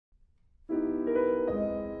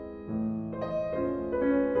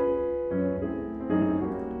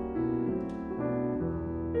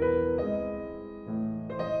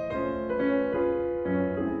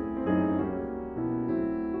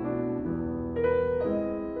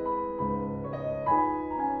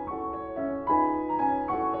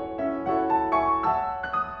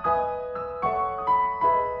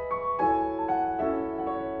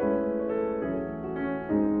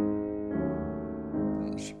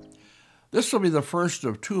This will be the first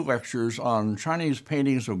of two lectures on Chinese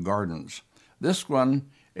paintings of gardens. This one,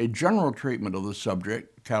 a general treatment of the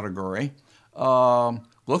subject category,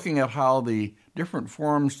 looking at how the different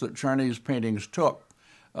forms that Chinese paintings took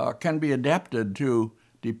can be adapted to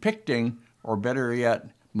depicting, or better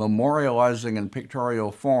yet, memorializing in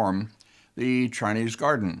pictorial form, the Chinese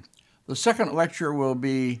garden. The second lecture will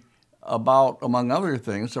be about, among other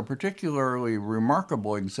things, a particularly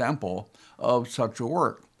remarkable example of such a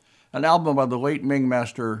work, an album by the late Ming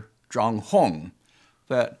master Zhang Hong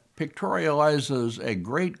that pictorializes a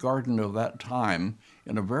great garden of that time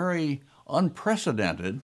in a very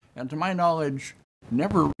unprecedented and, to my knowledge,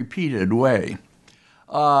 never repeated way.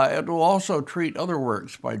 It will also treat other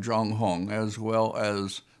works by Zhang Hong, as well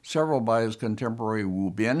as several by his contemporary Wu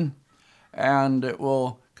Bin, and it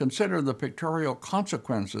will consider the pictorial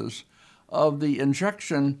consequences of the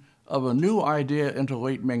injection of a new idea into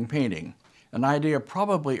late Ming painting, an idea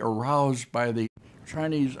probably aroused by the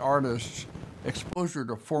Chinese artists' exposure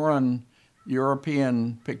to foreign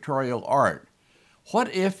European pictorial art.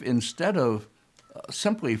 What if, instead of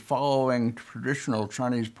simply following traditional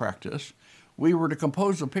Chinese practice, we were to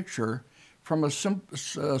compose a picture from a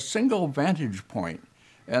single vantage point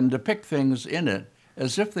and depict things in it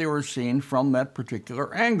as if they were seen from that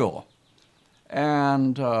particular angle?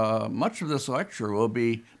 And much of this lecture will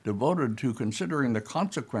be devoted to considering the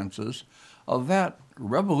consequences of that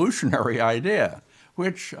revolutionary idea,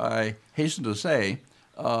 which, I hasten to say,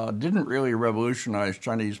 didn't really revolutionize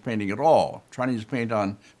Chinese painting at all. Chinese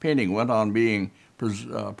painting went on being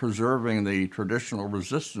preserving the traditional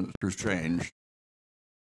resistance to change.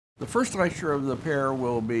 The first lecture of the pair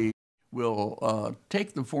will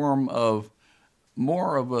take the form of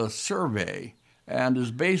more of a survey and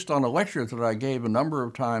is based on a lecture that I gave a number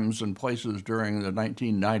of times in places during the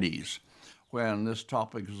 1990s, when this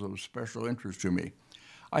topic is of special interest to me.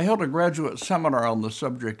 I held a graduate seminar on the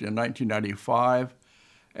subject in 1995,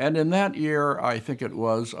 and in that year, I think it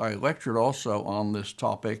was, I lectured also on this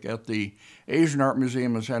topic at the Asian Art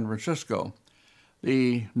Museum in San Francisco.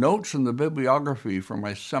 The notes and the bibliography from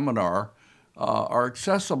my seminar are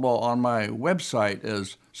accessible on my website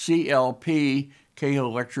as CLP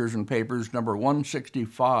Cahill Lectures and Papers number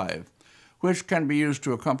 165, which can be used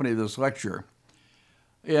to accompany this lecture.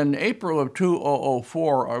 In April of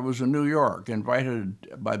 2004, I was in New York,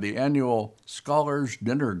 invited by the annual Scholars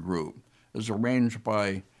Dinner Group, as arranged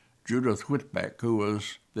by Judith Whitbeck, who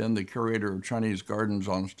was then the curator of Chinese gardens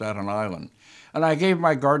on Staten Island. And I gave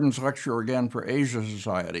my gardens lecture again for Asia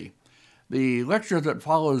Society. The lecture that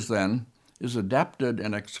follows then is adapted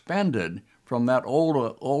and expanded from that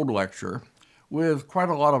old lecture with quite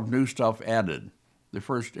a lot of new stuff added. The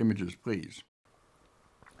first images, please.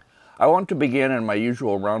 I want to begin in my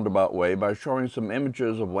usual roundabout way by showing some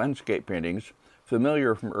images of landscape paintings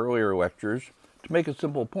familiar from earlier lectures to make a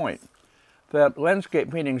simple point, that landscape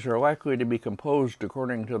paintings are likely to be composed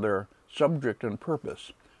according to their subject and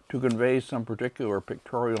purpose, to convey some particular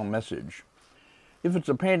pictorial message. If it's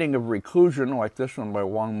a painting of reclusion, like this one by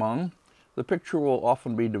Wang Meng, the picture will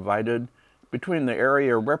often be divided between the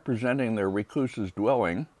area representing the recluse's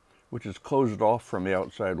dwelling, which is closed off from the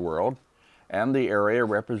outside world, and the area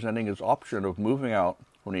representing his option of moving out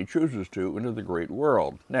when he chooses to into the great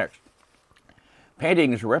world. Next.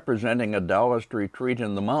 Paintings representing a Taoist retreat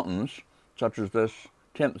in the mountains, such as this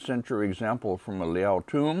 10th century example from a Liao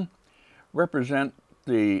tomb, represent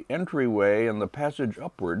the entryway and the passage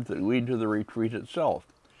upward that lead to the retreat itself,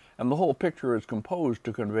 and the whole picture is composed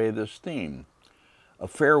to convey this theme. A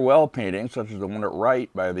farewell painting, such as the one at right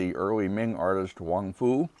by the early Ming artist Wang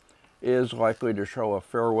Fu, is likely to show a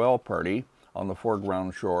farewell party on the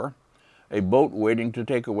foreground shore, a boat waiting to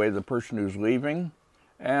take away the person who's leaving,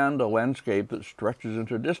 and a landscape that stretches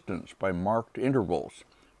into distance by marked intervals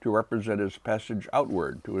to represent his passage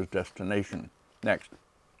outward to his destination. Next.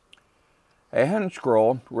 A hand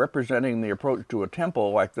scroll representing the approach to a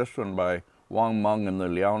temple, like this one by Wang Meng in the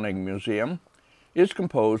Liaoning Museum, is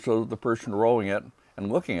composed so that the person rolling it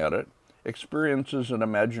and looking at it experiences in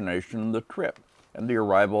imagination the trip and the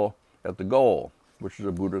arrival at the goal, which is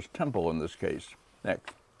a Buddhist temple in this case.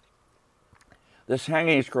 Next. This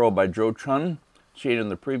hanging scroll by Zhou Chun, seen in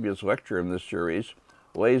the previous lecture in this series,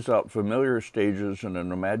 lays out familiar stages in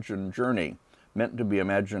an imagined journey, meant to be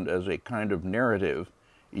imagined as a kind of narrative,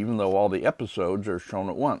 even though all the episodes are shown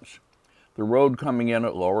at once. The road coming in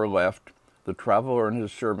at lower left, the traveler and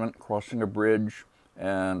his servant crossing a bridge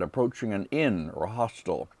and approaching an inn or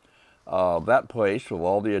hostel. That place with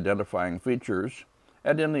all the identifying features,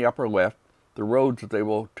 and in the upper left, the roads that they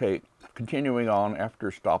will take, continuing on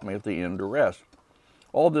after stopping at the inn to rest.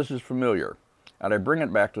 All this is familiar, and I bring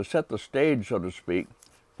it back to set the stage, so to speak,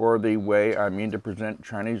 for the way I mean to present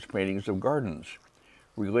Chinese paintings of gardens,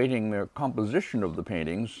 relating the composition of the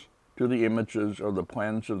paintings to the images or the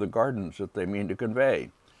plans of the gardens that they mean to convey,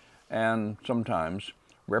 and sometimes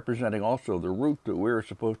representing also the route that we're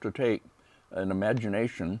supposed to take in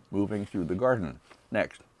imagination moving through the garden.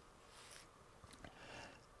 Next.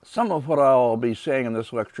 Some of what I'll be saying in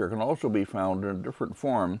this lecture can also be found in a different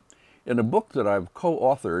form in a book that I've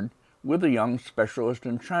co-authored with a young specialist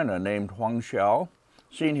in China named Huang Xiao,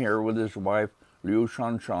 seen here with his wife Liu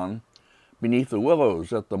Shanshan, beneath the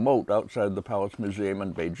willows at the moat outside the Palace Museum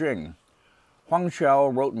in Beijing. Huang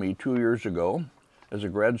Xiao wrote me 2 years ago, as a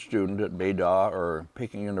grad student at Beida or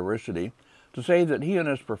Peking University, to say that he and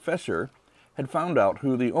his professor had found out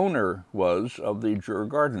who the owner was of the Zhi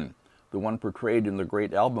Garden, the one portrayed in the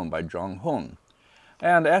great album by Zhang Hong,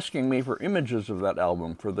 and asking me for images of that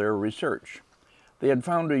album for their research. They had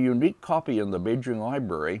found a unique copy in the Beijing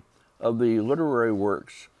Library of the literary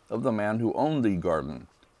works of the man who owned the garden,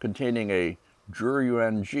 containing a Zhi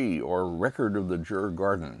Yuanji, or Record of the Zhi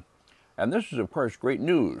Garden. And this is, of course, great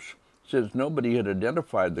news, since nobody had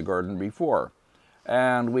identified the garden before.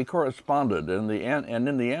 And we corresponded, and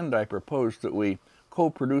in the end I proposed that we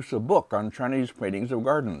co-produce a book on Chinese paintings of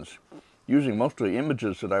gardens, using mostly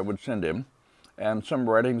images that I would send him, and some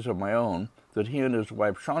writings of my own that he and his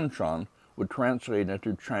wife Shanshan would translate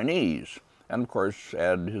into Chinese, and of course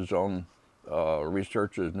add his own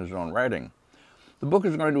researches and his own writing. The book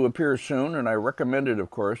is going to appear soon, and I recommend it, of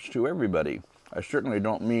course, to everybody. I certainly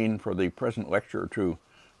don't mean for the present lecture to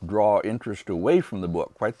draw interest away from the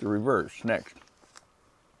book, quite the reverse. Next.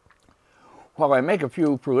 While I make a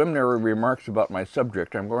few preliminary remarks about my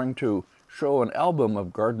subject, I'm going to show an album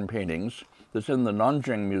of garden paintings that's in the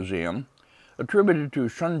Nanjing Museum, attributed to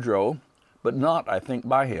Shenzhou, but not, I think,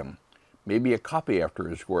 by him. Maybe a copy after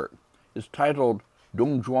his work. It's titled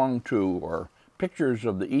Dongzhuang Tu, or Pictures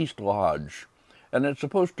of the East Lodge, and it's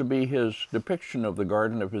supposed to be his depiction of the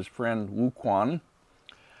garden of his friend Wu Quan.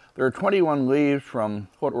 There are 21 leaves from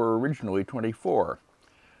what were originally 24.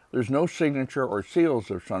 There's no signature or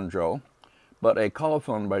seals of Shenzhou, but a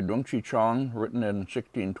colophon by Dong Qichang, written in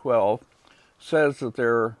 1612, says that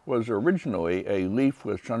there was originally a leaf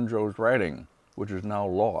with Shenzhou's writing, which is now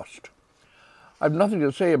lost. I've nothing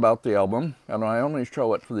to say about the album, and I only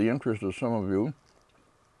show it for the interest of some of you,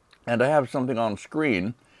 and I have something on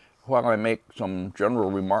screen while I make some general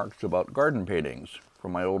remarks about garden paintings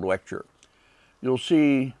from my old lecture. You'll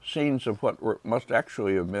see scenes of what must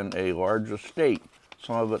actually have been a large estate,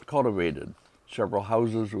 some of it cultivated, several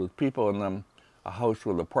houses with people in them, a house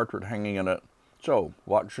with a portrait hanging in it. So,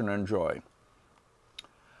 watch and enjoy.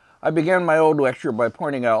 I began my old lecture by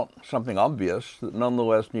pointing out something obvious that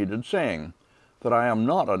nonetheless needed saying, that I am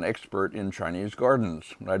not an expert in Chinese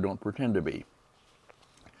gardens, and I don't pretend to be.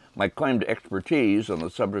 My claim to expertise on the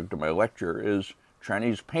subject of my lecture is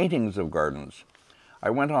Chinese paintings of gardens. I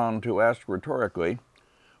went on to ask rhetorically,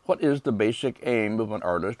 what is the basic aim of an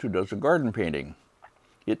artist who does a garden painting?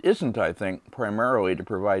 It isn't, I think, primarily to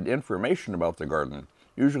provide information about the garden.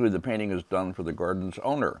 Usually the painting is done for the garden's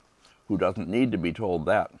owner, who doesn't need to be told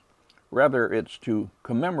that. Rather, it's to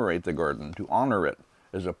commemorate the garden, to honor it,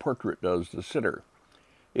 as a portrait does the sitter.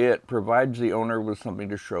 It provides the owner with something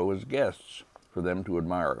to show his guests, for them to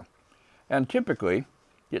admire. And typically,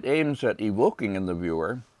 it aims at evoking in the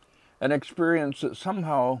viewer an experience that's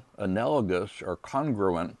somehow analogous or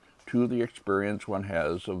congruent to the experience one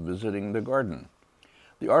has of visiting the garden.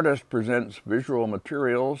 The artist presents visual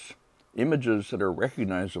materials, images that are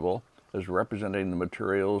recognizable as representing the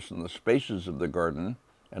materials and the spaces of the garden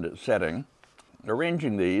and its setting,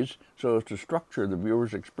 arranging these so as to structure the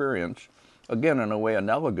viewer's experience, again in a way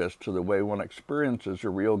analogous to the way one experiences a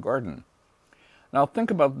real garden. Now think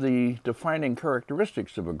about the defining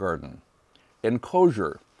characteristics of a garden.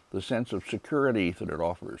 Enclosure, the sense of security that it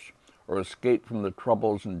offers, or escape from the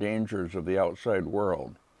troubles and dangers of the outside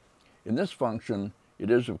world. In this function, it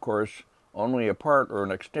is, of course, only a part or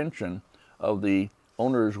an extension of the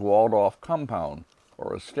owner's walled-off compound,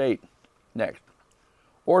 or estate. Next.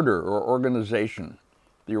 Order or organization,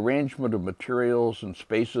 the arrangement of materials and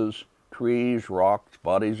spaces, trees, rocks,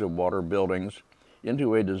 bodies of water, buildings,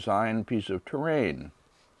 into a designed piece of terrain.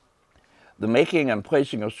 The making and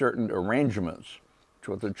placing of certain arrangements, which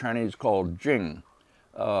what the Chinese call jing,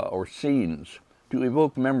 or scenes, to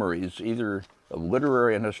evoke memories either of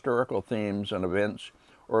literary and historical themes and events,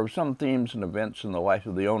 or of some themes and events in the life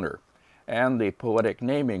of the owner, and the poetic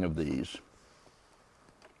naming of these.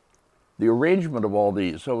 The arrangement of all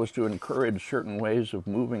these so as to encourage certain ways of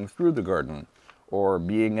moving through the garden, or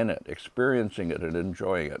being in it, experiencing it, and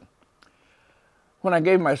enjoying it. When I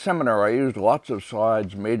gave my seminar, I used lots of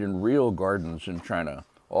slides made in real gardens in China,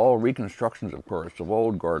 all reconstructions, of course, of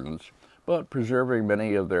old gardens, but preserving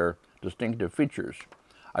many of their distinctive features.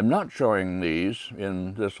 I'm not showing these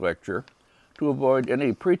in this lecture to avoid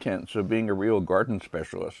any pretense of being a real garden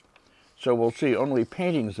specialist, so we'll see only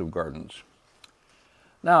paintings of gardens.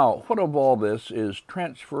 Now, what of all this is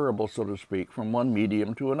transferable, so to speak, from one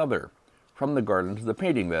medium to another, from the garden to the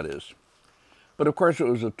painting, that is. But of course it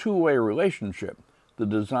was a two-way relationship. The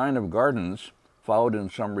design of gardens followed in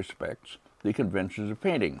some respects the conventions of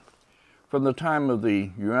painting. From the time of the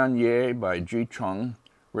Yuanye by Ji Cheng,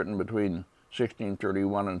 written between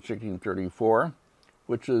 1631 and 1634,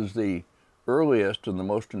 which is the earliest and the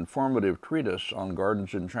most informative treatise on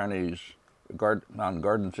gardens in China.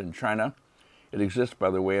 It exists, by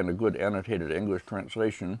the way, in a good annotated English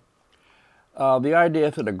translation. The idea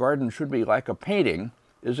that a garden should be like a painting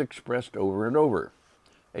is expressed over and over.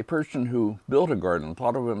 A person who built a garden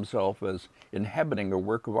thought of himself as inhabiting a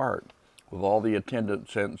work of art, with all the attendant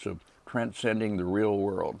sense of transcending the real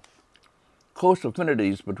world. Close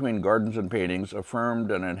affinities between gardens and paintings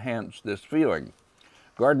affirmed and enhanced this feeling.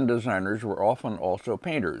 Garden designers were often also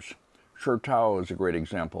painters. Shi Tao is a great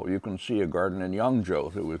example. You can see a garden in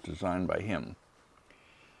Yangzhou that was designed by him.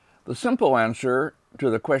 The simple answer to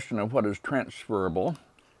the question of what is transferable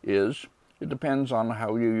is it depends on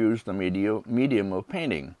how you use the medium of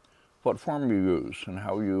painting, what form you use, and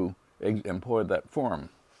how you employ that form.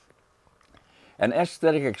 An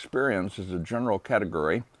aesthetic experience is a general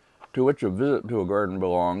category to which a visit to a garden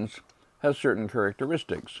belongs, has certain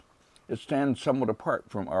characteristics. It stands somewhat apart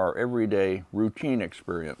from our everyday routine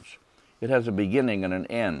experience. It has a beginning and an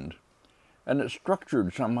end, and it's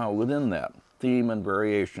structured somehow within that, theme and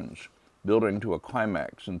variations, building to a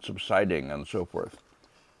climax and subsiding and so forth.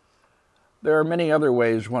 There are many other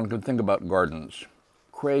ways one could think about gardens.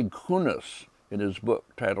 Craig Clunas, in his book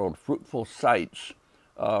titled Fruitful Sites,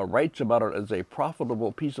 writes about it as a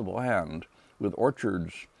profitable piece of land with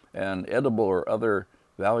orchards and edible or other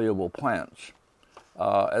valuable plants,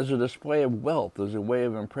 as a display of wealth, as a way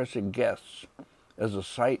of impressing guests, as a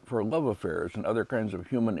site for love affairs and other kinds of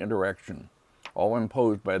human interaction, all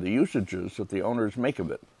imposed by the usages that the owners make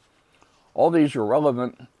of it. All these are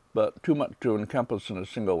relevant, but too much to encompass in a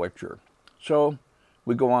single lecture. So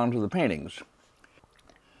we go on to the paintings.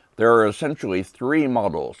 There are essentially three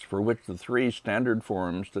models for which the three standard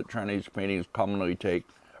forms that Chinese paintings commonly take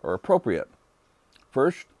are appropriate.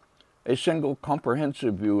 First, a single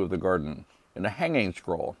comprehensive view of the garden in a hanging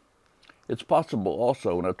scroll. It's possible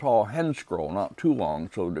also in a tall hand scroll, not too long,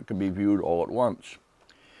 so that it can be viewed all at once.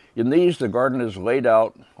 In these, the garden is laid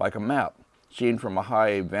out like a map, seen from a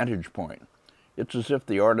high vantage point. It's as if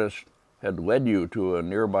the artist had led you to a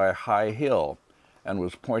nearby high hill and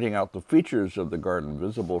was pointing out the features of the garden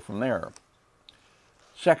visible from there.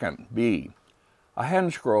 Second, B, a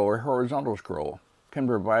hand scroll or horizontal scroll can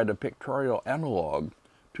provide a pictorial analog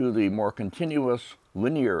to the more continuous,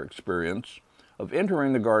 linear experience of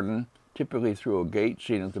entering the garden, typically through a gate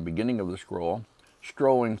seen at the beginning of the scroll,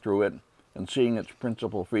 strolling through it and seeing its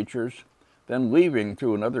principal features, then leaving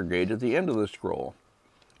through another gate at the end of the scroll.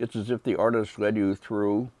 It's as if the artist led you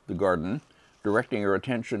through the garden, directing your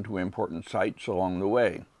attention to important sights along the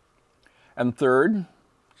way. And third,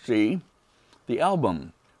 C, the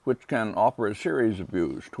album, which can offer a series of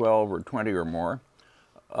views, 12 or 20 or more,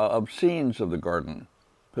 of scenes of the garden,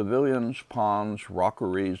 pavilions, ponds,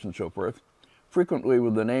 rockeries, and so forth, frequently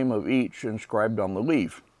with the name of each inscribed on the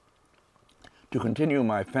leaf. To continue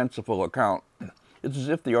my fanciful account, it's as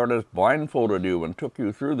if the artist blindfolded you and took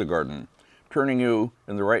you through the garden, turning you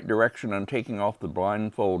in the right direction and taking off the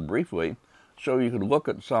blindfold briefly so you could look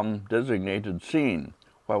at some designated scene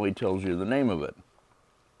while he tells you the name of it.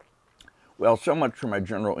 Well, so much for my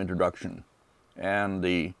general introduction and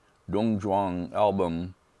the Dongzhuang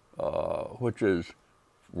album, which is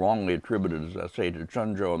wrongly attributed, as I say, to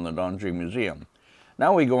Chenzhou and the Nanjing Museum.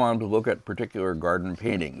 Now we go on to look at particular garden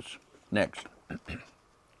paintings. Next.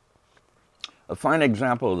 A fine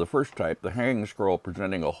example of the first type, the hanging scroll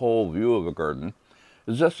presenting a whole view of a garden,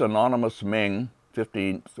 is this anonymous Ming,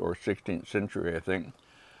 15th or 16th century, I think,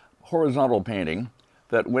 horizontal painting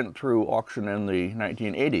that went through auction in the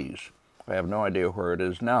 1980s. I have no idea where it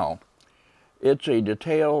is now. It's a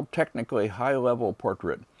detailed, technically high-level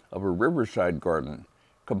portrait of a riverside garden,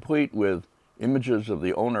 complete with images of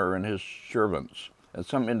the owner and his servants, and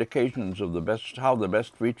some indications of how the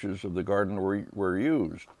best features of the garden were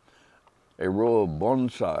used. A row of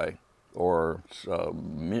bonsai, or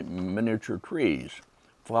miniature trees,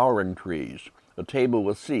 flowering trees, a table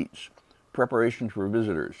with seats, preparations for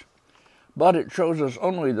visitors. But it shows us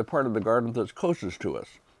only the part of the garden that's closest to us.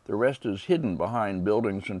 The rest is hidden behind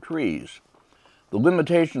buildings and trees. The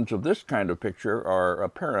limitations of this kind of picture are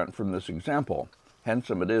apparent from this example.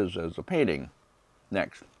 Handsome it is as a painting.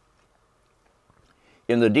 Next.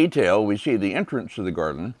 In the detail, we see the entrance to the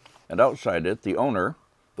garden, and outside it, the owner,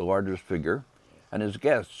 the largest figure, and his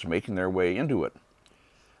guests making their way into it.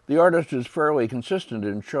 The artist is fairly consistent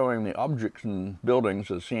in showing the objects and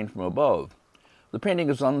buildings as seen from above. The painting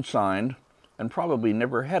is unsigned and probably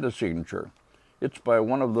never had a signature. It's by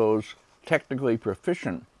one of those technically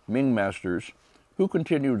proficient Ming masters who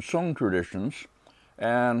continued Song traditions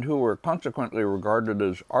and who were consequently regarded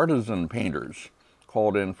as artisan painters,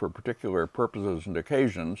 called in for particular purposes and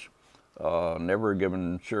occasions, never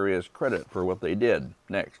given serious credit for what they did.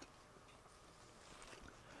 Next.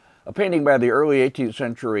 A painting by the early 18th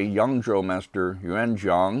century Yangzhou master Yuan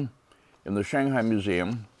Zhang in the Shanghai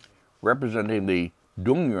Museum, representing the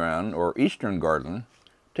Dongyuan, or Eastern Garden,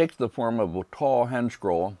 takes the form of a tall hand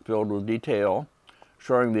scroll filled with detail,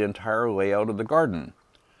 showing the entire layout of the garden.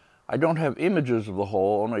 I don't have images of the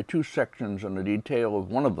whole, only 2 sections and a detail of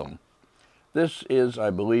one of them. This is,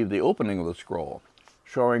 I believe, the opening of the scroll,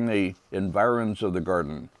 showing the environs of the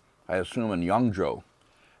garden, I assume in Yangzhou,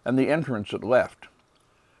 and the entrance at left.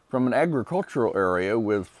 From an agricultural area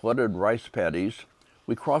with flooded rice paddies,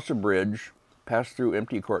 we cross a bridge, pass through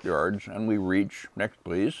empty courtyards, and we reach, next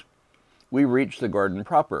please, we reach the garden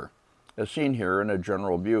proper, as seen here in a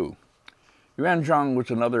general view. Yuan Zhang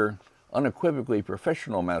was another unequivocally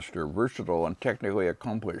professional master, versatile and technically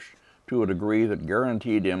accomplished to a degree that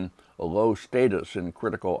guaranteed him a low status in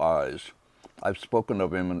critical eyes. I've spoken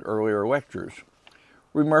of him in earlier lectures,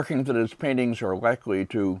 remarking that his paintings are likely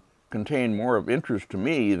to contain more of interest to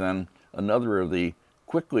me than another of the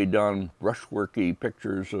quickly done brushworky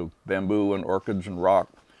pictures of bamboo and orchids and rock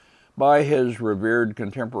by his revered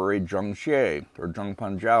contemporary Zheng Xie, or Zheng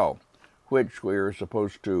Panjiao, which we are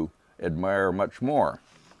supposed to admire much more.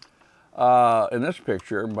 In this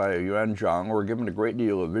picture by Yuan Zhang, we're given a great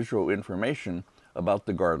deal of visual information about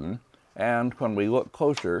the garden, and when we look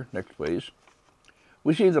closer, next please,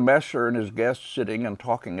 we see the master and his guests sitting and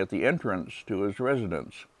talking at the entrance to his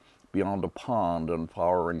residence, beyond a pond and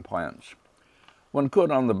flowering plants. One could,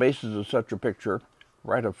 on the basis of such a picture,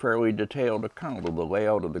 write a fairly detailed account of the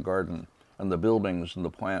layout of the garden and the buildings and the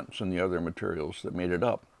plants and the other materials that made it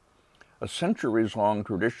up. A centuries-long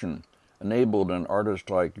tradition enabled an artist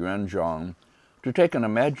like Yuan Zhang to take an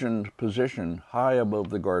imagined position high above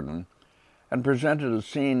the garden and present it as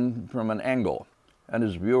seen from an angle, and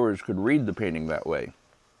his viewers could read the painting that way.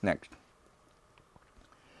 Next.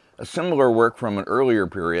 A similar work from an earlier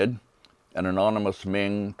period, an anonymous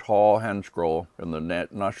Ming tall hand scroll in the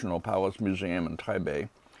National Palace Museum in Taipei,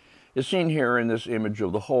 is seen here in this image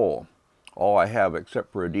of the whole, all I have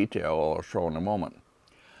except for a detail I'll show in a moment.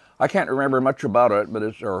 I can't remember much about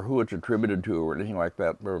it, or who it's attributed to or anything like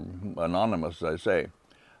that, or anonymous, as I say.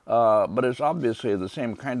 But it's obviously the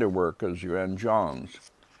same kind of work as Yuan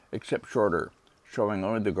Zhang's, except shorter, showing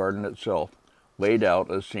only the garden itself, laid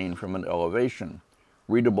out as seen from an elevation,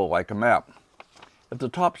 readable like a map. At the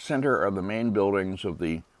top center are the main buildings of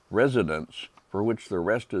the residence, for which the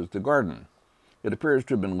rest is the garden. It appears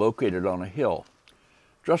to have been located on a hill.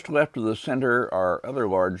 Just left of the center are other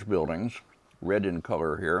large buildings, red in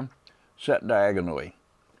color here, set diagonally.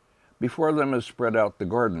 Before them is spread out the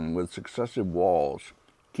garden with successive walls,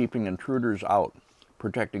 keeping intruders out,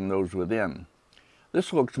 protecting those within.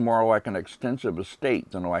 This looks more like an extensive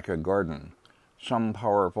estate than like a garden. Some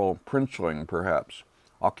powerful princeling, perhaps,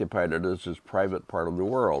 occupied it as his private part of the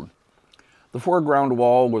world. The foreground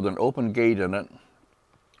wall with an open gate in it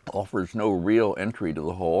offers no real entry to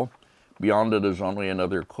the whole. Beyond it is only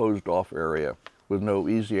another closed-off area with no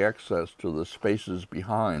easy access to the spaces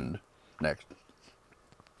behind. Next.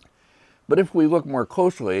 But if we look more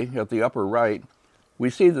closely at the upper right, we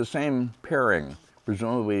see the same pairing,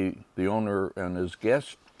 presumably the owner and his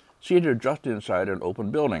guest, seated just inside an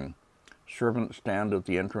open building. Servants stand at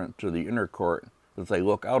the entrance to the inner court that they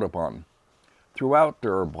look out upon. Throughout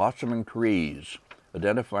there are blossoming trees,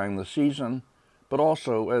 identifying the season, but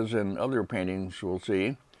also, as in other paintings we'll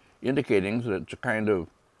see, indicating that it's a kind of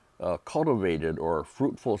cultivated or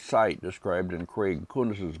fruitful site described in Craig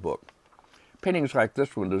Kunis's book. Paintings like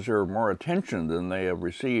this one deserve more attention than they have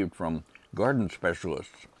received from garden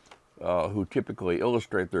specialists, who typically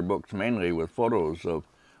illustrate their books mainly with photos of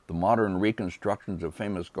the modern reconstructions of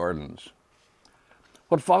famous gardens.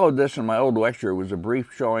 What followed this in my old lecture was a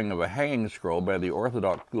brief showing of a hanging scroll by the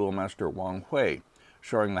Orthodox schoolmaster Wang Hui,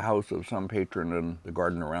 showing the house of some patron and the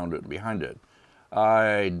garden around it and behind it.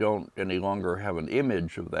 I don't any longer have an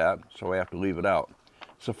image of that, so I have to leave it out.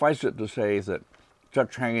 Suffice it to say that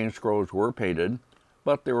such hanging scrolls were painted,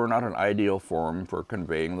 but they were not an ideal form for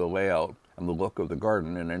conveying the layout and the look of the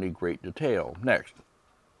garden in any great detail. Next.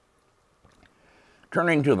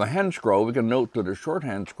 Turning to the hand scroll, we can note that a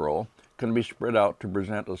shorthand scroll can be spread out to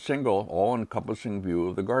present a single, all-encompassing view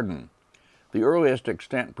of the garden. The earliest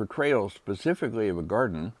extant portrayal specifically of a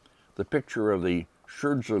garden, the picture of the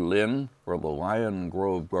Lin, or the Lion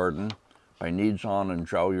Grove Garden, by Nizan and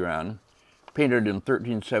Zhao Yuan, painted in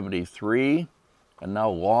 1373, and now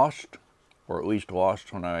lost, or at least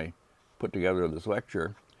lost when I put together this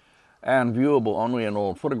lecture, and viewable only in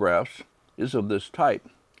old photographs, is of this type.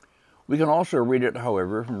 We can also read it,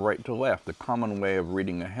 however, from right to left, the common way of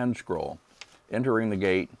reading a hand scroll, entering the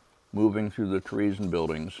gate, moving through the trees and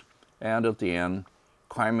buildings, and at the end,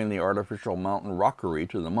 climbing the artificial mountain rockery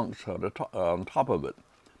to the monk's hut on top of it,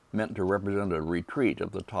 meant to represent a retreat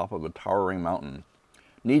at the top of a towering mountain.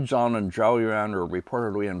 Nizan and Zhao Yuan are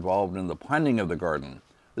reportedly involved in the planning of the garden.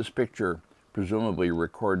 This picture presumably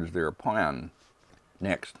records their plan.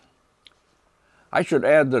 Next. I should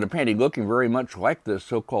add that a painting looking very much like this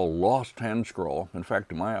so-called lost hand scroll, in fact,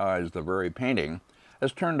 to my eyes, the very painting,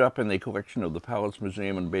 has turned up in the collection of the Palace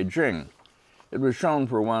Museum in Beijing. It was shown,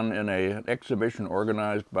 for one, in an exhibition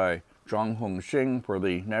organized by Zhang Hongxing for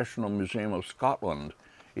the National Museum of Scotland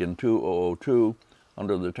in 2002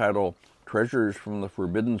 under the title Treasures from the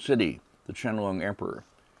Forbidden City, the Qianlong Emperor.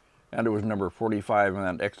 And it was number 45 in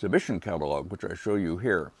that exhibition catalog, which I show you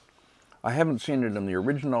here. I haven't seen it in the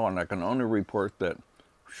original, and I can only report that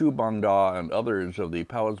Xu Banda and others of the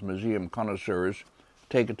Palace Museum connoisseurs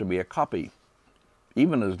take it to be a copy.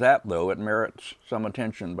 Even as that, though, it merits some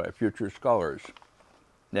attention by future scholars.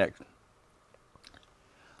 Next.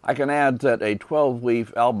 I can add that a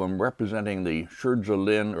 12-leaf album representing the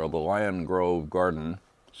Lin, or the Lion Grove Garden,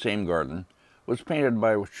 same garden, was painted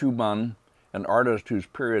by Xu Ban, an artist whose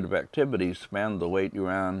period of activity spanned the late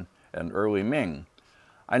Yuan and early Ming.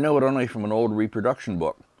 I know it only from an old reproduction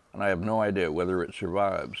book, and I have no idea whether it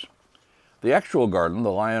survives. The actual garden,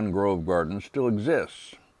 the Lion Grove Garden, still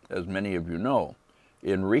exists, as many of you know,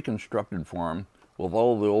 in reconstructed form with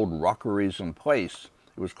all the old rockeries in place.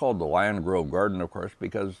 It was called the Lion Grove Garden, of course,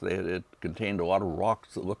 because it contained a lot of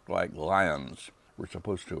rocks that looked like lions, were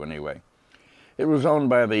supposed to anyway. It was owned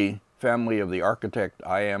by the family of the architect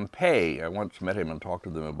I.M. Pei. I once met him and talked to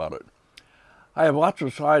them about it. I have lots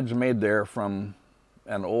of slides made there from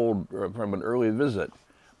an early visit,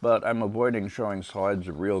 but I'm avoiding showing slides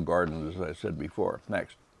of real gardens, as I said before.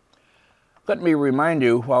 Next. Let me remind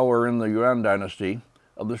you, while we're in the Yuan dynasty,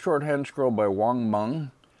 of the shorthand scroll by Wang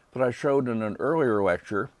Meng that I showed in an earlier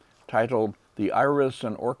lecture titled The Iris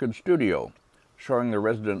and Orchid Studio, showing the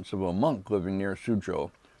residence of a monk living near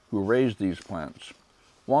Suzhou who raised these plants.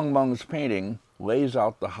 Wang Meng's painting lays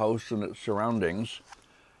out the house and its surroundings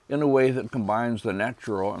in a way that combines the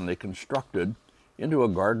natural and the constructed into a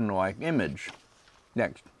garden-like image.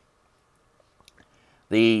 Next.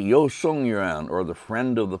 The Yo Sung Yuan, or the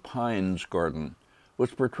Friend of the Pines Garden,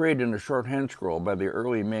 was portrayed in a shorthand scroll by the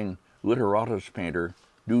early Ming literatus painter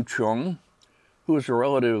Du Chong, who is a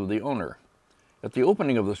relative of the owner. At the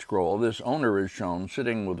opening of the scroll, this owner is shown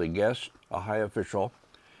sitting with a guest, a high official,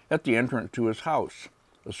 at the entrance to his house.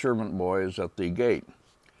 A servant boy is at the gate.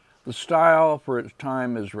 The style for its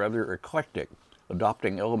time is rather eclectic,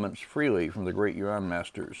 adopting elements freely from the great Yuan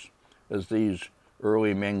masters, as these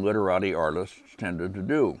early Ming literati artists tended to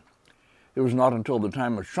do. It was not until the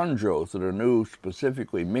time of Shenzhou that a new,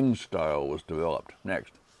 specifically Ming style was developed.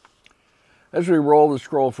 Next. As we roll the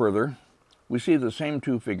scroll further, we see the same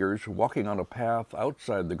two figures walking on a path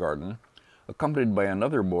outside the garden, accompanied by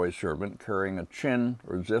another boy servant carrying a chin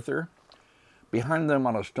or zither. Behind them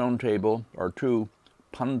on a stone table are two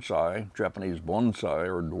pansai, Japanese bonsai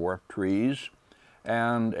or dwarf trees,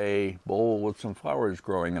 and a bowl with some flowers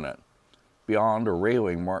growing in it. Beyond, a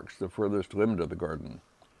railing marks the furthest limit of the garden.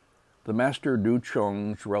 The master Du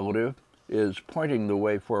Chong's relative is pointing the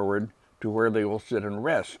way forward to where they will sit and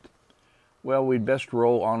rest. Well, we'd best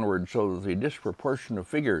roll onward so that the disproportion of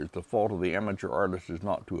figures, the fault of the amateur artist, is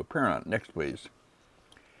not too apparent. Next, please.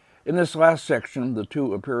 In this last section, the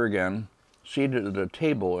two appear again, seated at a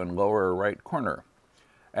table in lower right corner.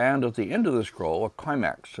 And at the end of the scroll, a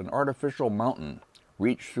climax, an artificial mountain,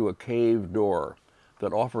 reached through a cave door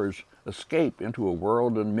that offers escape into a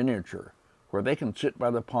world in miniature, where they can sit by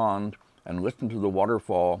the pond and listen to the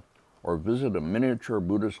waterfall or visit a miniature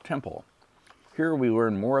Buddhist temple. Here we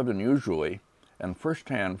learn more than usually, and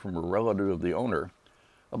firsthand from a relative of the owner,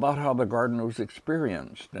 about how the garden was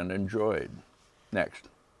experienced and enjoyed. Next.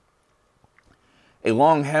 A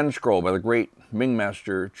long hand scroll by the great Ming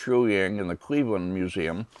master Chiu Ying in the Cleveland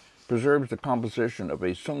Museum preserves the composition of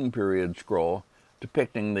a Sung period scroll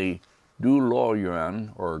depicting the Du Luo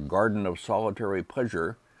Yuan, or Garden of Solitary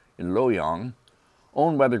Pleasure, in Luoyang,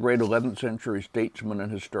 owned by the great 11th century statesman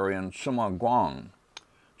and historian Sima Guang.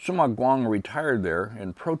 Sima Guang retired there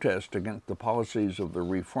in protest against the policies of the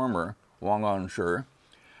reformer Wang Anshi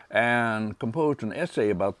and composed an essay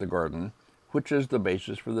about the garden, which is the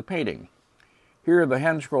basis for the painting. Here, the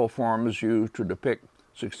hand scroll form is used to depict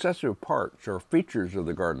successive parts or features of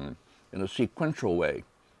the garden in a sequential way,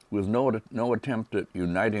 with no attempt at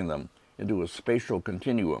uniting them into a spatial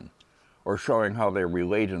continuum or showing how they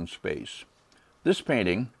relate in space. This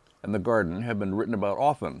painting and the garden have been written about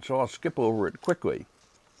often, so I'll skip over it quickly.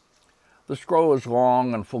 The scroll is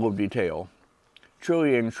long and full of detail.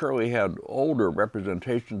 Ying surely had older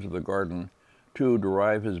representations of the garden to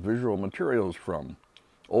derive his visual materials from.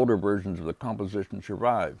 Older versions of the composition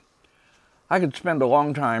survive. I could spend a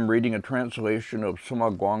long time reading a translation of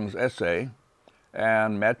Sima Guang's essay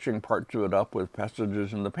and matching parts of it up with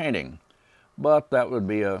passages in the painting, but that would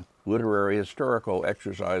be a literary historical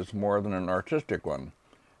exercise more than an artistic one,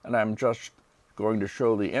 and I'm just going to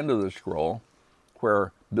show the end of the scroll,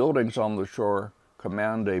 where buildings on the shore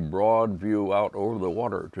command a broad view out over the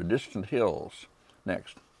water to distant hills.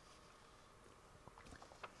 Next.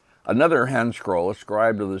 Another hand scroll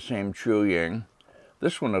ascribed to the same Ying.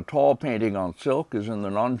 This one, a tall painting on silk, is in the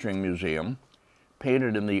Nanjing Museum,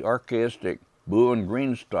 painted in the archaistic blue and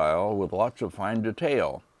green style with lots of fine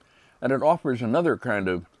detail, and it offers another kind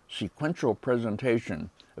of sequential presentation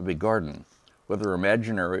of a garden, whether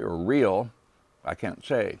imaginary or real, I can't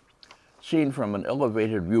say, seen from an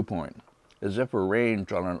elevated viewpoint, as if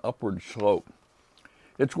arranged on an upward slope.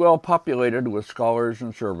 It's well populated with scholars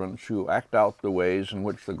and servants who act out the ways in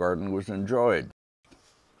which the garden was enjoyed.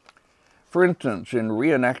 For instance, in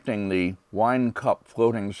reenacting the wine cup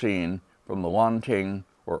floating scene from the Lanting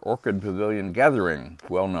or Orchid Pavilion gathering,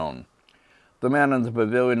 well known, the man in the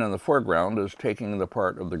pavilion in the foreground is taking the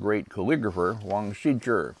part of the great calligrapher Wang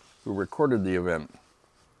Shizhi, who recorded the event.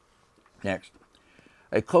 Next.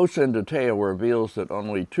 A close-in detail reveals that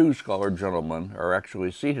only 2 scholar gentlemen are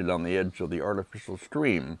actually seated on the edge of the artificial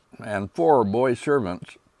stream, and 4 boy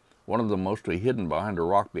servants, one of them mostly hidden behind a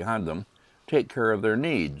rock behind them, take care of their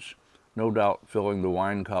needs, no doubt filling the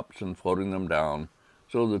wine cups and floating them down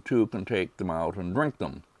so the 2 can take them out and drink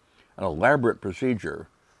them. An elaborate procedure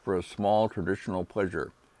for a small traditional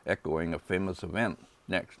pleasure, echoing a famous event.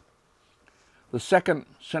 Next. The second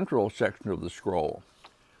central section of the scroll.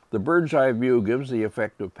 The bird's eye view gives the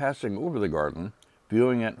effect of passing over the garden,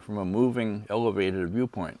 viewing it from a moving, elevated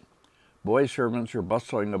viewpoint. Boy servants are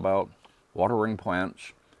bustling about, watering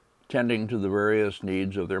plants, tending to the various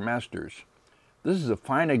needs of their masters. This is a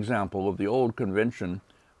fine example of the old convention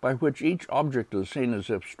by which each object is seen as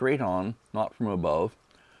if straight on, not from above,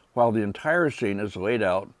 while the entire scene is laid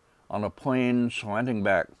out on a plane slanting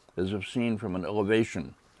back as if seen from an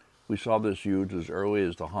elevation. We saw this used as early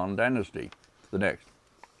as the Han Dynasty. The next.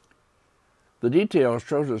 The detail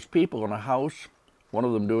shows us people in a house, one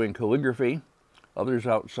of them doing calligraphy, others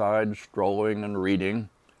outside strolling and reading,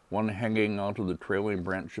 one hanging onto the trailing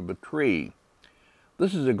branch of a tree.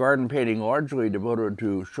 This is a garden painting largely devoted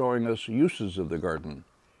to showing us uses of the garden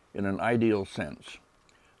in an ideal sense.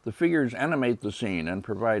 The figures animate the scene and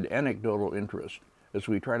provide anecdotal interest as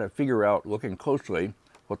we try to figure out, looking closely,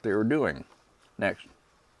 what they are doing. Next.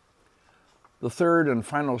 The third and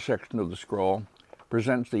final section of the scroll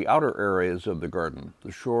presents the outer areas of the garden,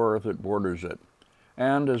 the shore that borders it,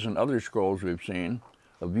 and, as in other scrolls we've seen,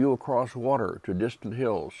 a view across water to distant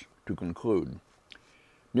hills to conclude.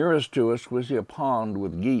 Nearest to us we see a pond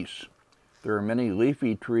with geese. There are many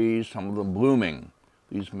leafy trees, some of them blooming.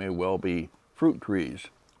 These may well be fruit trees,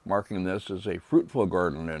 marking this as a fruitful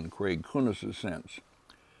garden in Craig Clunis's sense.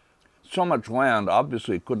 So much land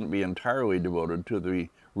obviously couldn't be entirely devoted to the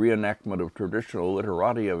reenactment of traditional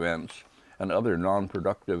literati events and other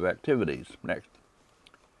non-productive activities. Next.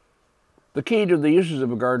 The key to the uses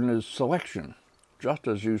of a garden is selection. Just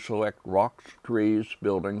as you select rocks, trees,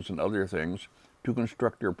 buildings, and other things to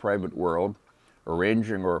construct your private world,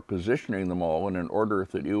 arranging or positioning them all in an order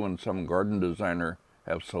that you and some garden designer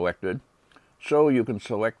have selected, so you can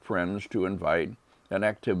select friends to invite and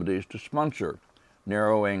activities to sponsor,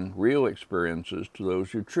 narrowing real experiences to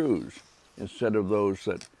those you choose, instead of those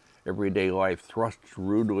that everyday life thrusts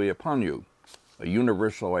rudely upon you, a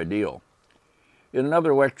universal ideal. In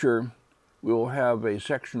another lecture, we will have a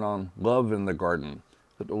section on love in the garden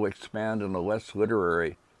that will expand in a less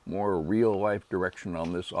literary, more real-life direction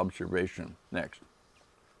on this observation. Next.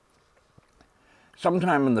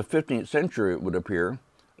 Sometime in the 15th century, it would appear,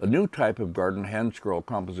 a new type of garden hand scroll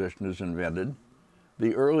composition is invented.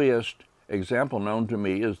 The earliest example known to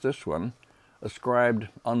me is this one, ascribed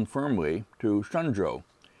unfirmly to Shenzhou.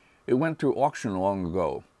 It went through auction long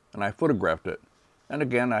ago. and I photographed it. And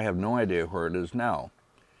again, I have no idea where it is now.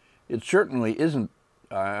 It certainly isn't,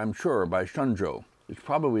 I'm sure, by Shenzhou. It's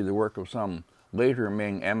probably the work of some later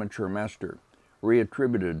Ming amateur master,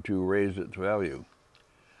 reattributed to raise its value.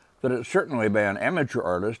 That it's certainly by an amateur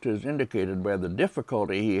artist is indicated by the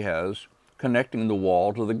difficulty he has connecting the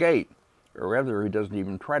wall to the gate, or rather he doesn't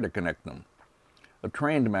even try to connect them. A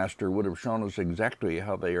trained master would have shown us exactly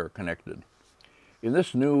how they are connected. In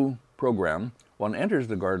this new program, one enters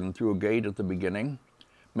the garden through a gate at the beginning,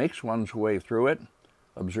 makes one's way through it,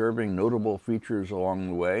 observing notable features along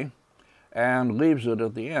the way, and leaves it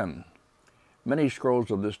at the end. Many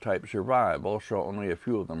scrolls of this type survive. I'll show only a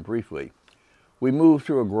few of them briefly. We move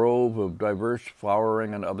through a grove of diverse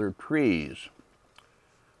flowering and other trees.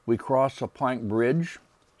 We cross a plank bridge,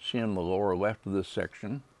 seen in the lower left of this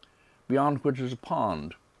section, beyond which is a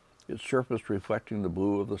pond, its surface reflecting the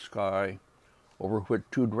blue of the sky, over which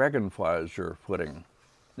two dragonflies are flitting.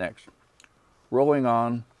 Next, rolling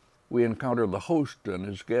on, we encounter the host and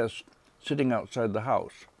his guests sitting outside the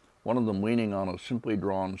house, one of them leaning on a simply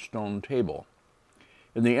drawn stone table.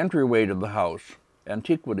 In the entryway to the house,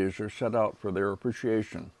 antiquities are set out for their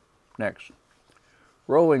appreciation. Next,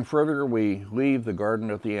 rolling further, we leave the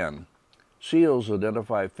garden at the end. Seals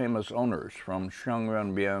identify famous owners, from Xiang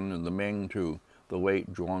Yuanbian in the Ming to the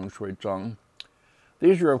late Zhuang Shuizong.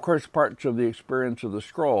 These are, of course, parts of the experience of the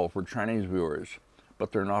scroll for Chinese viewers,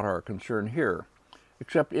 but they're not our concern here,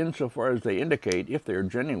 except insofar as they indicate, if they are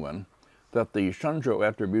genuine, that the Shenzhou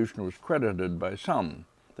attribution was credited by some.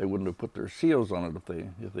 They wouldn't have put their seals on it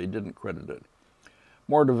if they didn't credit it.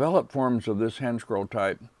 More developed forms of this hand scroll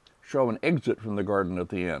type show an exit from the garden at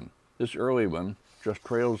the end. This early one just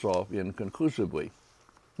trails off inconclusively.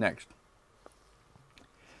 Next.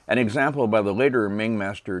 An example by the later Ming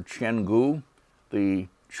master Qian Gu, the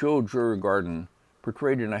Qiuzhi garden,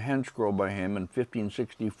 portrayed in a hand scroll by him in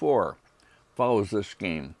 1564, follows this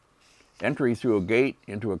scheme. Entry through a gate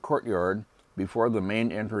into a courtyard before the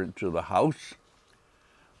main entrance to the house.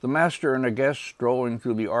 The master and a guest strolling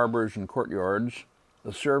through the arbors and courtyards,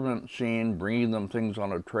 the servant seen bringing them things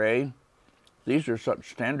on a tray. These are such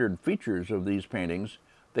standard features of these paintings,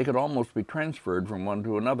 they could almost be transferred from one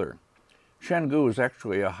to another. Qian Gu is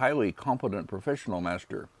actually a highly competent professional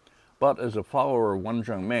master, but as a follower of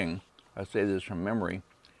Wenzheng Ming, I say this from memory,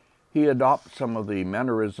 he adopts some of the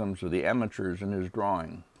mannerisms of the amateurs in his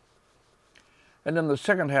drawing. And in the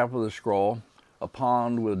second half of the scroll, a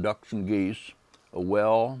pond with ducks and geese, a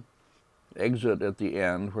well, exit at the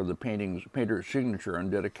end where the painter's signature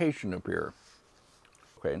and dedication appear.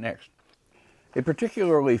 Okay, next. A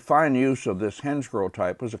particularly fine use of this hand scroll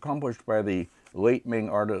type was accomplished by the late Ming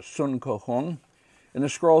artist Sun Kehong in a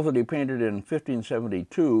scroll that he painted in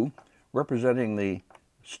 1572 representing the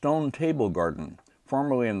Stone Table Garden,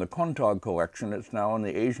 formerly in the Kontag collection. It's now in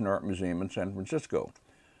the Asian Art Museum in San Francisco.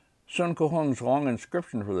 Sun Kehong's long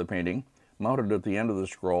inscription for the painting, mounted at the end of the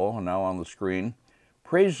scroll and now on the screen,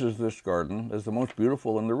 praises this garden as the most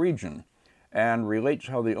beautiful in the region and relates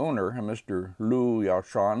how the owner, a Mr. Lu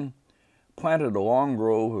Yaoshan, planted a long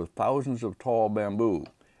grove of thousands of tall bamboo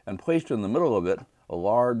and placed in the middle of it a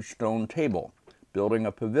large stone table, building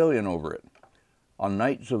a pavilion over it. On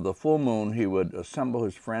nights of the full moon, he would assemble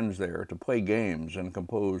his friends there to play games and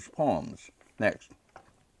compose poems. Next.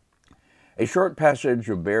 A short passage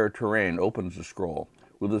of bare terrain opens the scroll,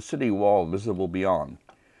 with a city wall visible beyond.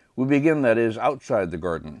 We begin, that is, outside the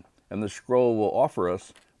garden, and the scroll will offer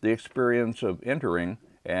us the experience of entering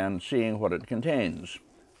and seeing what it contains.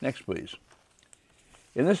 Next, please.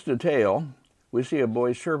 In this detail, we see a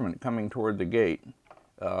boy servant coming toward the gate,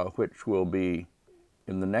 which will be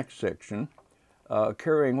in the next section,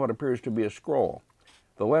 carrying what appears to be a scroll.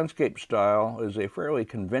 The landscape style is a fairly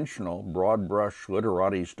conventional, broad brush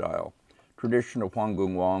literati style, tradition of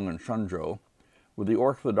Huanggung Wang and Shenzhou, with the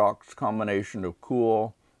orthodox combination of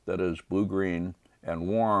cool, that is blue-green, and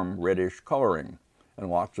warm reddish coloring, and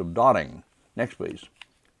lots of dotting. Next, please.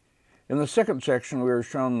 In the second section, we are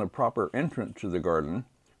shown the proper entrance to the garden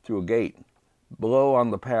through a gate. Below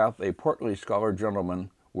on the path, a portly scholar gentleman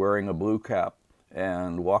wearing a blue cap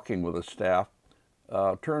and walking with a staff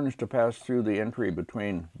turns to pass through the entry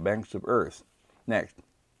between banks of earth. Next.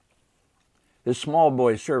 His small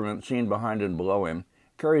boy servant, seen behind and below him,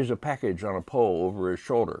 carries a package on a pole over his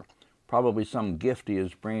shoulder, probably some gift he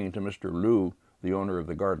is bringing to Mr. Lu, the owner of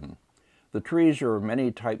the garden. The trees are of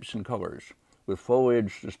many types and colors, with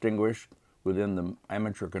foliage distinguished within the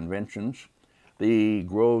amateur conventions. The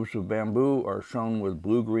groves of bamboo are shown with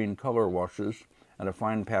blue-green color washes and a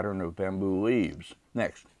fine pattern of bamboo leaves.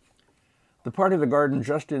 Next. The part of the garden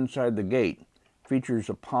just inside the gate features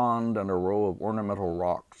a pond and a row of ornamental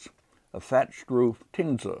rocks. A thatched roof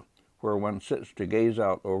tingza, where one sits to gaze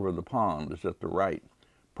out over the pond, is at the right,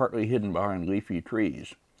 partly hidden behind leafy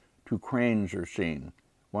trees. Two cranes are seen,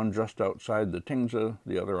 one just outside the tingza,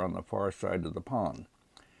 the other on the far side of the pond.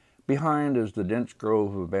 Behind is the dense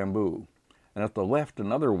grove of bamboo, and at the left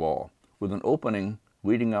another wall, with an opening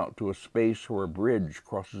leading out to a space where a bridge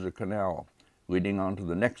crosses a canal, leading on to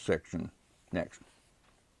the next section. Next.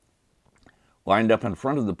 Lined up in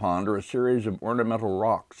front of the pond are a series of ornamental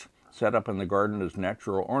rocks, set up in the garden as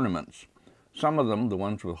natural ornaments. Some of them, the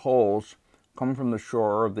ones with holes, come from the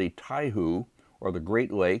shore of the Taihu, or the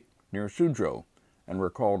Great Lake, near Suzhou, and were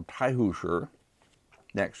called Taihu.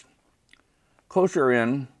 Next. Closer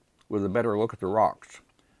in, with a better look at the rocks.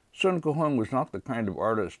 Sun Kuhung was not the kind of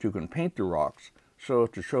artist who can paint the rocks so as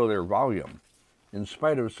to show their volume. In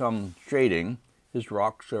spite of some shading, his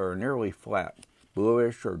rocks are nearly flat,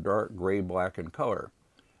 bluish or dark gray-black in color.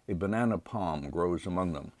 A banana palm grows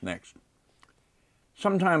among them. Next.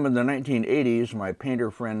 Sometime in the 1980s, my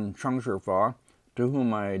painter friend Cheng Shifa, to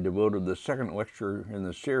whom I devoted the second lecture in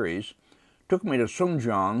the series, took me to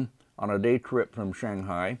Songjiang on a day trip from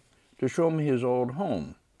Shanghai to show me his old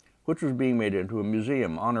home, which was being made into a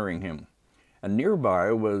museum honoring him. And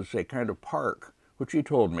nearby was a kind of park, which he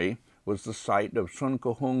told me was the site of Sun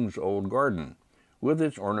Kuhung's old garden, with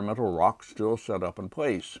its ornamental rocks still set up in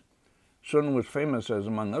place. Sun was famous as,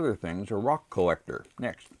 among other things, a rock collector.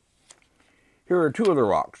 Next. Here are two of the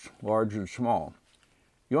rocks, large and small.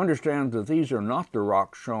 You understand that these are not the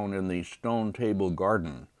rocks shown in the stone table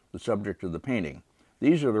garden, the subject of the painting.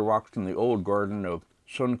 These are the rocks in the old garden of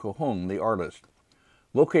Sun Kuhung, the artist.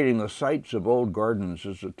 Locating the sites of old gardens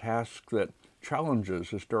is a task that challenges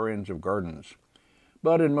historians of gardens.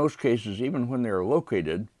 But in most cases, even when they are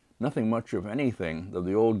located, nothing much of anything of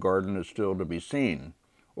the old garden is still to be seen,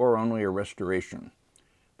 or only a restoration.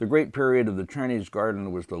 The great period of the Chinese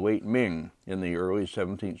garden was the late Ming in the early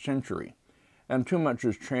 17th century, and too much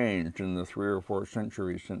has changed in the 3 or 4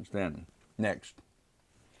 centuries since then. Next.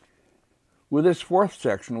 With this fourth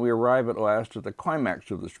section, we arrive at last at the climax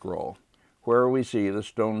of the scroll, where we see the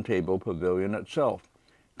stone table pavilion itself,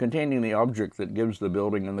 containing the object that gives the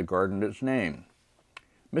building and the garden its name.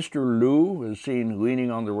 Mr. Liu is seen leaning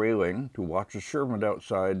on the railing to watch a servant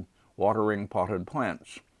outside watering potted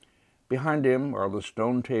plants. Behind him are the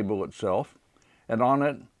stone table itself, and on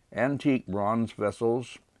it, antique bronze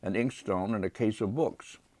vessels, an inkstone, and a case of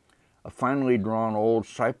books. A finely drawn old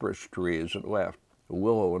cypress tree is at left, a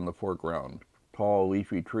willow in the foreground, tall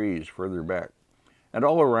leafy trees further back, and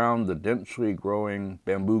all around the densely growing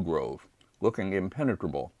bamboo grove, looking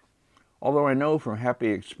impenetrable. Although I know from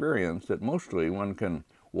happy experience that mostly one can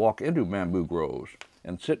walk into bamboo groves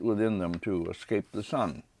and sit within them to escape the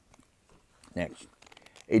sun. Next.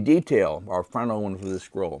 A detail, our final one for this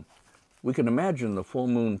scroll. We can imagine the full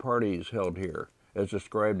moon parties held here, as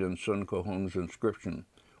described in Sun Kuhung's inscription,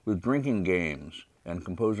 with drinking games and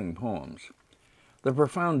composing poems. The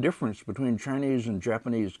profound difference between Chinese and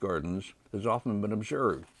Japanese gardens has often been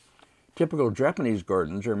observed. Typical Japanese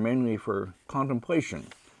gardens are mainly for contemplation,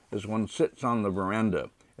 as one sits on the veranda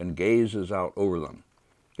and gazes out over them.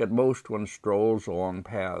 At most, one strolls along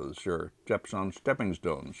paths or steps on stepping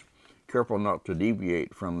stones, careful not to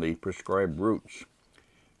deviate from the prescribed routes.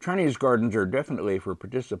 Chinese gardens are definitely for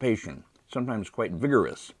participation, sometimes quite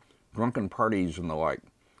vigorous, drunken parties and the like,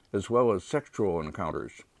 as well as sexual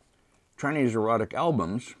encounters. Chinese erotic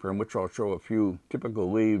albums, from which I'll show a few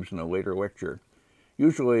typical leaves in a later lecture,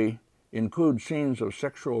 usually include scenes of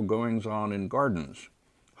sexual goings-on in gardens.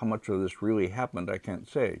 How much of this really happened, I can't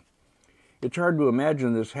say. It's hard to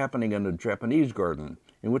imagine this happening in a Japanese garden,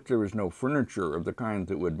 in which there is no furniture of the kind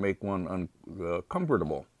that would make one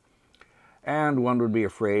uncomfortable, and one would be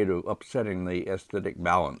afraid of upsetting the aesthetic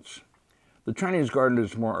balance. The Chinese garden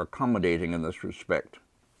is more accommodating in this respect.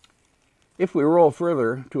 If we roll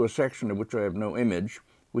further to a section of which I have no image,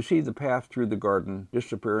 we see the path through the garden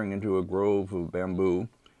disappearing into a grove of bamboo,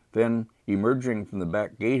 then emerging from the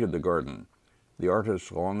back gate of the garden. The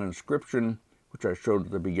artist's long inscription, which I showed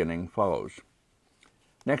at the beginning, follows.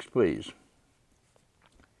 Next, please.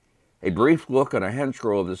 A brief look at a hand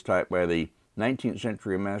scroll of this type by the 19th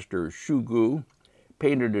century master Xu Gu,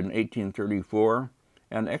 painted in 1834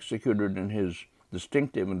 and executed in his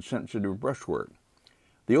distinctive and sensitive brushwork.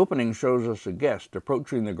 The opening shows us a guest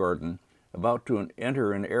approaching the garden, about to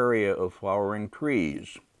enter an area of flowering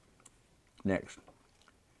trees. Next.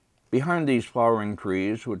 Behind these flowering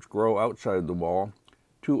trees, which grow outside the wall,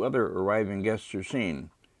 2 other arriving guests are seen,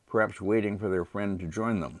 perhaps waiting for their friend to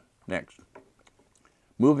join them. Next.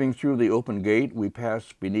 Moving through the open gate, we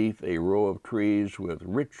pass beneath a row of trees with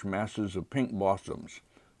rich masses of pink blossoms,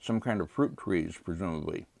 some kind of fruit trees,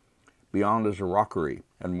 presumably. Beyond is a rockery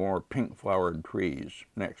and more pink-flowered trees.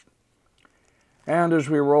 Next. And as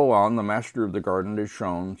we roll on, the master of the garden is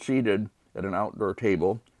shown seated at an outdoor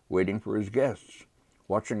table, waiting for his guests,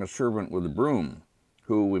 watching a servant with a broom,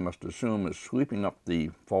 who we must assume is sweeping up the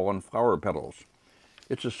fallen flower petals.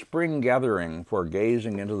 It's a spring gathering for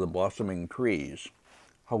gazing into the blossoming trees.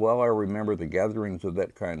 How well I remember the gatherings of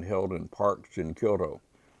that kind held in parks in Kyoto,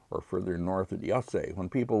 or further north at Yase, when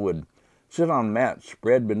people would sit on mats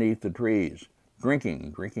spread beneath the trees,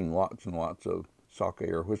 drinking lots and lots of sake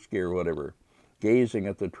or whiskey or whatever, gazing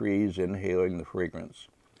at the trees, inhaling the fragrance.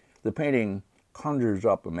 The painting conjures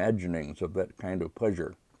up imaginings of that kind of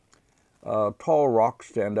pleasure. Tall rocks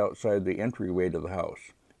stand outside the entryway to the house,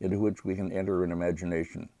 into which we can enter in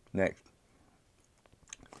imagination. Next.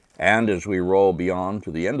 And as we roll beyond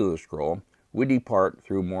to the end of the scroll, we depart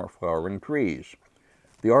through more flowering trees.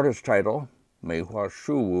 The artist's title, Meihua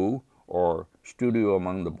Shuwu, or Studio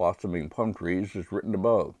Among the Blossoming Plum Trees, is written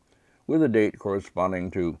above, with a date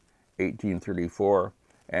corresponding to 1834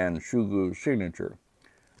 and Shugu's signature.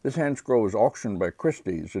 This hand scroll was auctioned by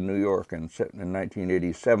Christie's in New York and set in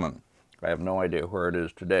 1987. I have no idea where it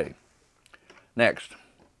is today. Next.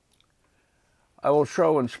 I will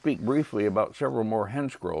show and speak briefly about several more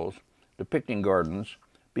hand scrolls depicting gardens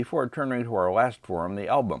before turning to our last form, the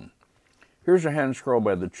album. Here's a hand scroll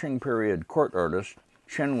by the Qing period court artist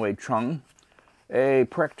Chen Wei-chung, a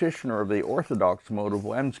practitioner of the orthodox mode of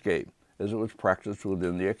landscape as it was practiced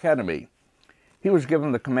within the academy. He was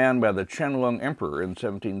given the command by the Qianlong Emperor in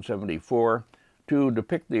 1774 to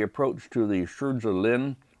depict the approach to the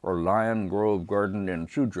Shizilin, or Lion Grove Garden in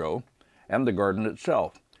Suzhou, and the garden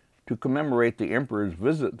itself, to commemorate the emperor's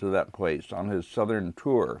visit to that place on his southern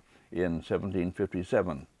tour in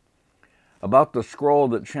 1757. About the scroll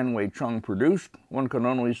that Chen Wei-chung produced, one can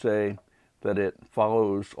only say that it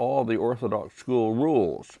follows all the orthodox school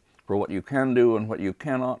rules for what you can do and what you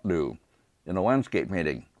cannot do in a landscape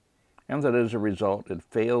painting, and that as a result it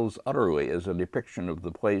fails utterly as a depiction of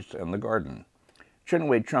the place and the garden. Chen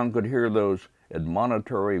Wei-chung could hear those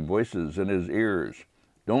admonitory voices in his ears.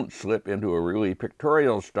 Don't slip into a really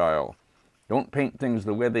pictorial style. Don't paint things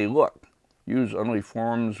the way they look. Use only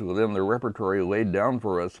forms within the repertory laid down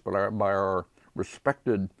for us by our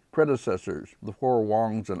respected predecessors, the Four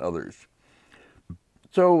Wongs and others.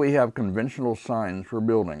 So we have conventional signs for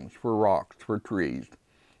buildings, for rocks, for trees.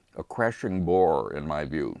 A crashing bore, in my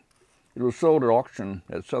view. It was sold at auction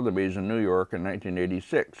at Sotheby's in New York in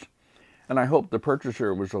 1986, and I hope the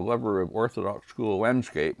purchaser was a lover of orthodox school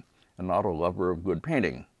landscape and not a lover of good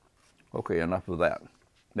painting. Okay, enough of that.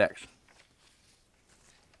 Next.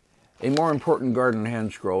 A more important garden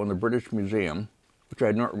hand scroll in the British Museum, which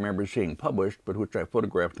I don't remember seeing published, but which I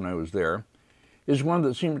photographed when I was there, is one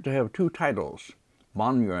that seems to have two titles,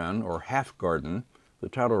 Banyuan, or Half Garden, the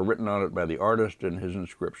title written on it by the artist in his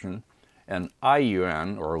inscription, and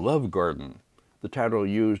Aiyuan, or Love Garden, the title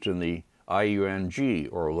used in the IUNG,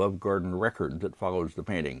 or Love Garden record that follows the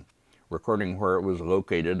painting, recording where it was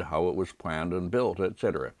located, how it was planned and built,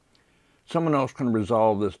 etc. Someone else can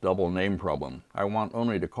resolve this double name problem. I want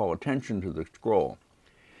only to call attention to the scroll.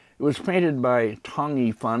 It was painted by Tang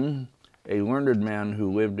Yifan, a learned man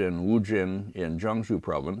who lived in Wujin in Jiangsu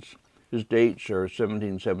province. His dates are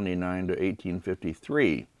 1779 to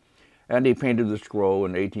 1853, and he painted the scroll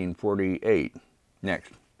in 1848.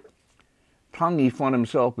 Next. Tang Yifan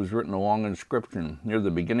himself has written a long inscription near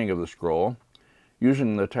the beginning of the scroll,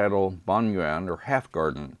 using the title Banyuan, or Half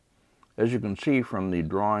Garden. As you can see from the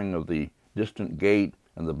drawing of the distant gate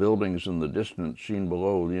and the buildings in the distance seen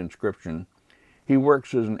below the inscription, he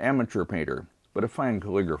works as an amateur painter, but a fine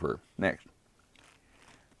calligrapher. Next.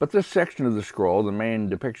 But this section of the scroll, the main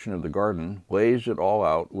depiction of the garden, lays it all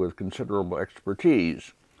out with considerable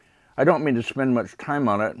expertise. I don't mean to spend much time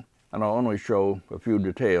on it, and I'll only show a few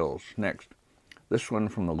details. Next. This one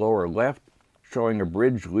from the lower left, showing a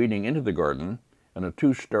bridge leading into the garden, and a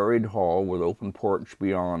two-storied hall with open porch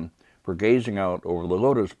beyond for gazing out over the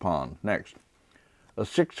lotus pond. Next. A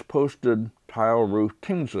six-posted tile-roofed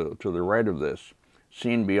tingzi to the right of this,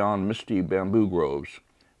 seen beyond misty bamboo groves,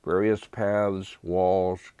 various paths,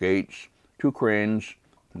 walls, gates, two cranes.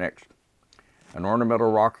 Next. An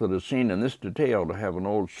ornamental rock that is seen in this detail to have an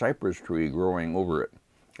old cypress tree growing over it,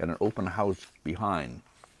 and an open house behind.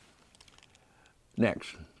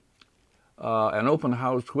 Next. An open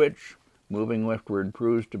house which, moving leftward,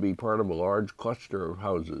 proves to be part of a large cluster of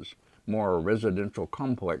houses, more a residential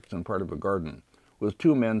complex than part of a garden, with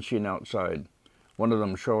two men seen outside, one of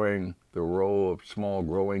them showing the row of small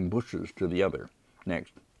growing bushes to the other.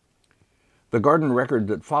 Next. The garden record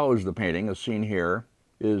that follows the painting, as seen here,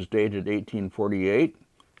 is dated 1848,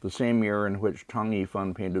 the same year in which Tang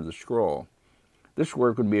Yifan painted the scroll. This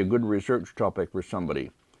work would be a good research topic for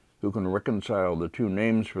somebody who can reconcile the two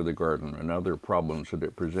names for the garden and other problems that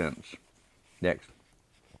it presents. Next.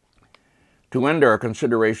 To end our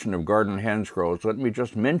consideration of garden hand scrolls, let me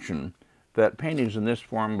just mention that paintings in this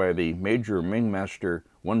form by the major Ming master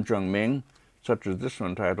Wen Zhengming, such as this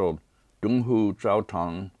one titled Donghu Zhao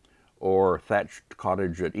Tang, or Thatched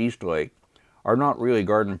Cottage at East Lake, are not really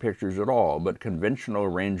garden pictures at all, but conventional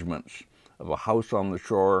arrangements of a house on the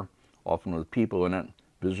shore, often with people in it,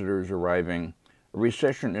 visitors arriving, a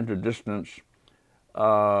recession into distance.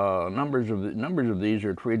 Numbers of these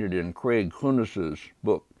are treated in Craig Clunis's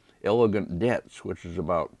book, Elegant Debts, which is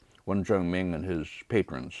about Wen Zhengming and his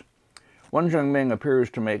patrons. Wen Zhengming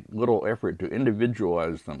appears to make little effort to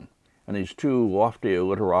individualize them, and he's too lofty a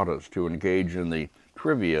literatus to engage in the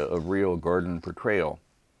trivia of real garden portrayal.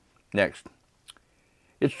 Next.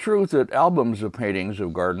 It's true that albums of paintings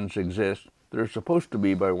of gardens exist that are supposed to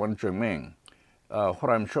be by Wen Zhengming. What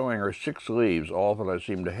I'm showing are 6 leaves, all that I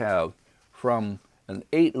seem to have, from an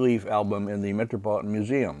 8-leaf album in the Metropolitan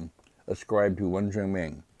Museum ascribed to Wen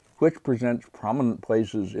Zhengming, which presents prominent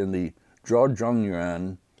places in the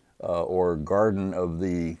Zhaozhengyuan, or Garden of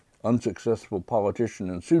the Unsuccessful Politician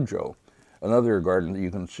in Suzhou, another garden that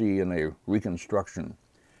you can see in a reconstruction.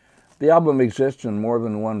 The album exists in more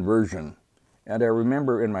than one version, and I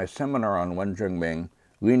remember in my seminar on Wen Zhengming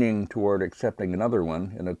leaning toward accepting another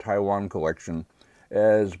one in a Taiwan collection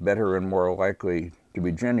as better and more likely to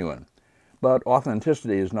be genuine. But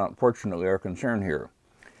authenticity is not, fortunately, our concern here.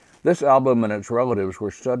 This album and its relatives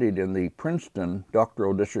were studied in the Princeton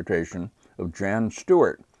doctoral dissertation of Jan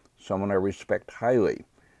Stewart, someone I respect highly.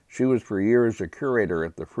 She was for years a curator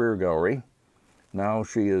at the Freer Gallery. Now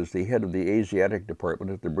she is the head of the Asiatic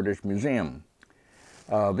department at the British Museum.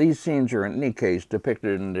 These scenes are in any case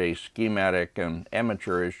depicted in a schematic and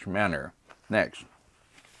amateurish manner. Next.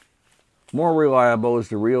 More reliable is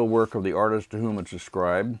the real work of the artist to whom it's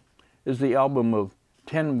ascribed, is the album of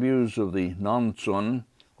 10 views of the Nanzun,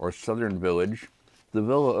 or southern village, the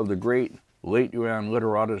villa of the great late Yuan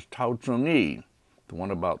literatus Tao Zhongyi, the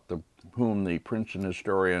one about whom the Princeton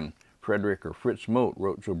historian Frederick or Fritz Mote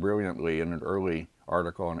wrote so brilliantly in an early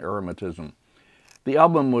article on Eremitism. The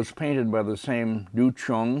album was painted by the same Du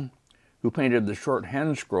Chung, who painted the short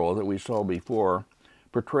hand scroll that we saw before,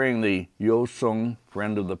 portraying the Yo Sung,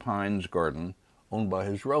 friend of the Pines garden, owned by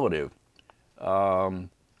his relative.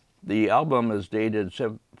 The album is dated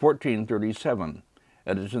 1437,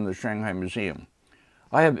 and it's in the Shanghai Museum.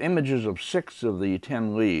 I have images of 6 of the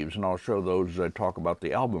 10 leaves, and I'll show those as I talk about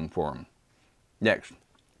the album form. Next.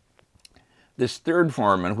 This third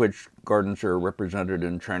form in which gardens are represented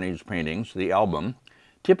in Chinese paintings, the album,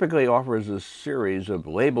 typically offers a series of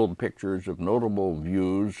labeled pictures of notable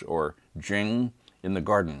views, or jing, in the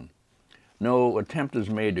garden. No attempt is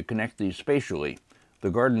made to connect these spatially.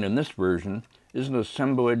 The garden in this version is an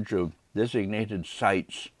assemblage of designated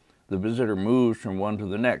sites. The visitor moves from one to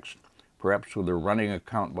the next, perhaps with a running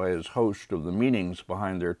account by his host of the meanings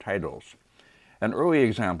behind their titles. An early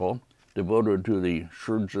example, devoted to the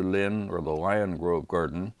Shizilin, or the Lion Grove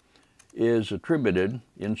Garden, is attributed,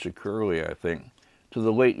 insecurely I think, to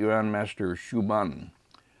the late Yuan master Xu Ban.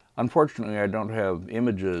 Unfortunately, I don't have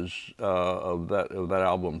images of that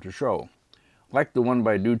album to show. Like the one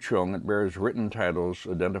by Du Chung, it bears written titles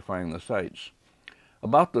identifying the sites.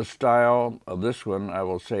 About the style of this one, I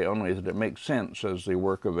will say only that it makes sense as the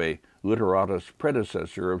work of a literatus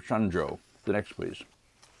predecessor of Shenzhou. The next, please.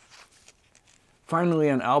 Finally,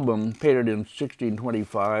 an album painted in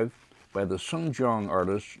 1625 by the Sengjiang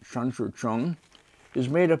artist Shan Shicheng is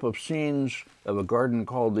made up of scenes of a garden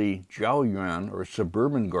called the Jiaoyuan, or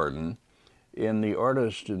suburban garden. In the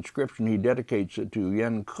artist's inscription, he dedicates it to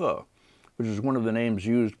Yan Ke, which is one of the names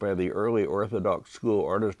used by the early Orthodox school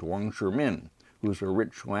artist Wang Shimin, who was a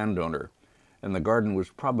rich landowner, and the garden was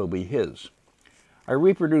probably his. I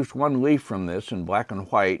reproduced one leaf from this in black and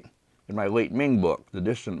white in my late Ming book, The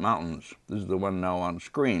Distant Mountains. This is the one now on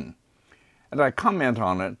screen. And I comment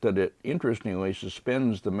on it that it interestingly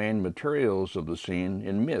suspends the main materials of the scene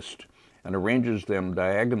in mist and arranges them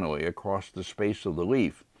diagonally across the space of the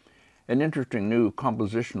leaf, an interesting new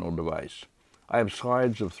compositional device. I have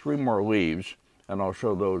slides of 3 more leaves, and I'll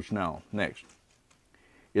show those now. Next.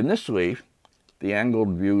 In this leaf, the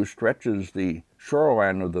angled view stretches the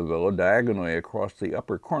shoreline of the villa diagonally across the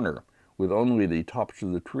upper corner, with only the tops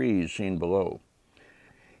of the trees seen below.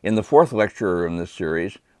 In the 4th lecture in this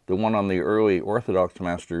series, the one on the early Orthodox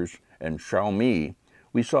masters and Xiaomi,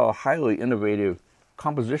 we saw highly innovative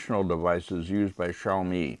compositional devices used by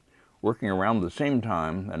Xiaomi, working around the same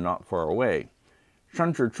time and not far away.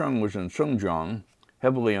 Shan Shicheng was in Sengjiang,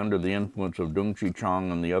 heavily under the influence of Dung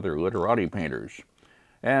Chi-Chang and the other literati painters.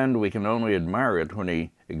 And we can only admire it when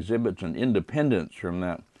he exhibits an independence from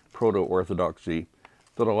that proto-orthodoxy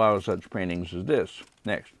that allows such paintings as this.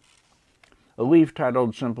 Next. A leaf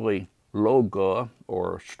titled simply Loge,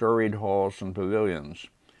 or Storied Halls and Pavilions,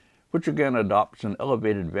 which again adopts an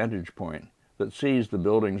elevated vantage point that sees the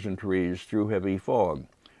buildings and trees through heavy fog,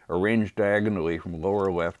 arranged diagonally from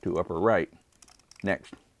lower left to upper right.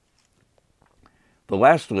 Next. The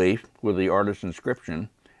last leaf with the artist's inscription,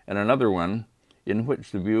 and another one in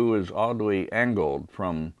which the view is oddly angled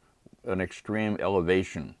from an extreme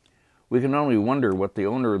elevation. We can only wonder what the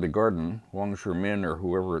owner of the garden, Wang Shimin or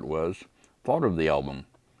whoever it was, thought of the album.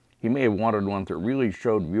 He may have wanted one that really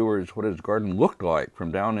showed viewers what his garden looked like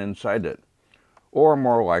from down inside it. Or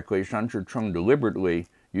more likely, Shan Shi-chung deliberately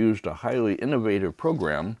used a highly innovative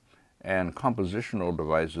program and compositional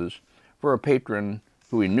devices for a patron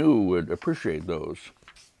who he knew would appreciate those.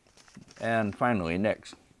 And finally,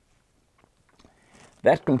 next.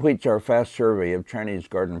 That completes our fast survey of Chinese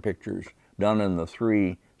garden pictures done in the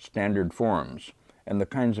 3 standard forms and the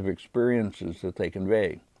kinds of experiences that they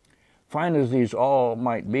convey. Fine as these all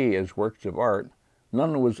might be as works of art,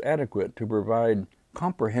 none was adequate to provide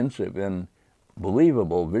comprehensive and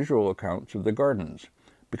believable visual accounts of the gardens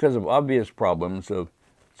because of obvious problems of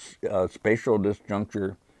spatial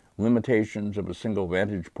disjuncture, limitations of a single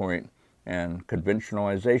vantage point, and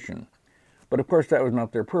conventionalization. But of course that was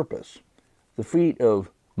not their purpose. The feat of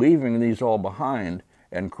leaving these all behind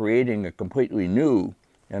and creating a completely new,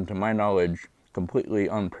 and to my knowledge, completely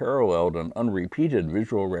unparalleled and unrepeated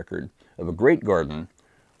visual record of a great garden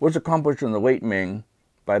was accomplished in the late Ming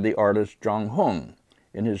by the artist Zhang Hong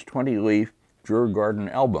in his 20-leaf Jur Garden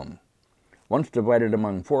album. Once divided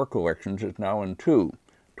among 4 collections, it's now in 2,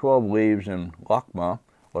 12 leaves in LACMA,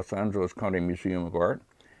 Los Angeles County Museum of Art,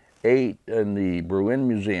 8 in the Berlin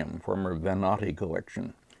Museum, former Venati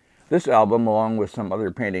collection. This album, along with some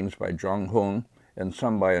other paintings by Zhang Hong and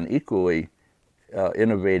some by an equally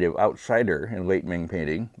innovative outsider in late Ming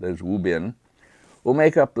painting, that is Wu Bin, will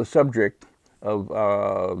make up the subject of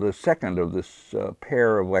the second of this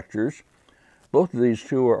pair of lectures. Both of these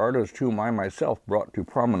two are artists whom I myself brought to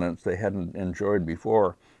prominence they hadn't enjoyed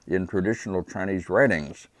before in traditional Chinese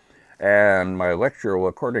writings, and my lecture will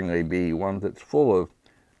accordingly be one that's full of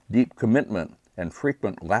deep commitment and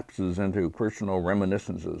frequent lapses into personal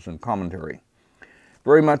reminiscences and commentary.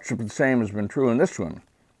 Very much of the same has been true in this one,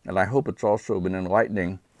 and I hope it's also been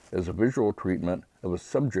enlightening as a visual treatment of a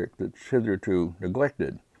subject that's hitherto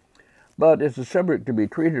neglected. But it's a subject to be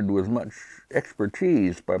treated with much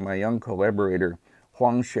expertise by my young collaborator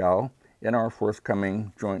Huang Xiao in our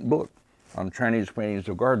forthcoming joint book on Chinese paintings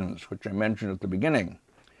of gardens, which I mentioned at the beginning.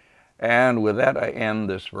 And with that, I end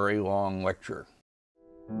this very long lecture.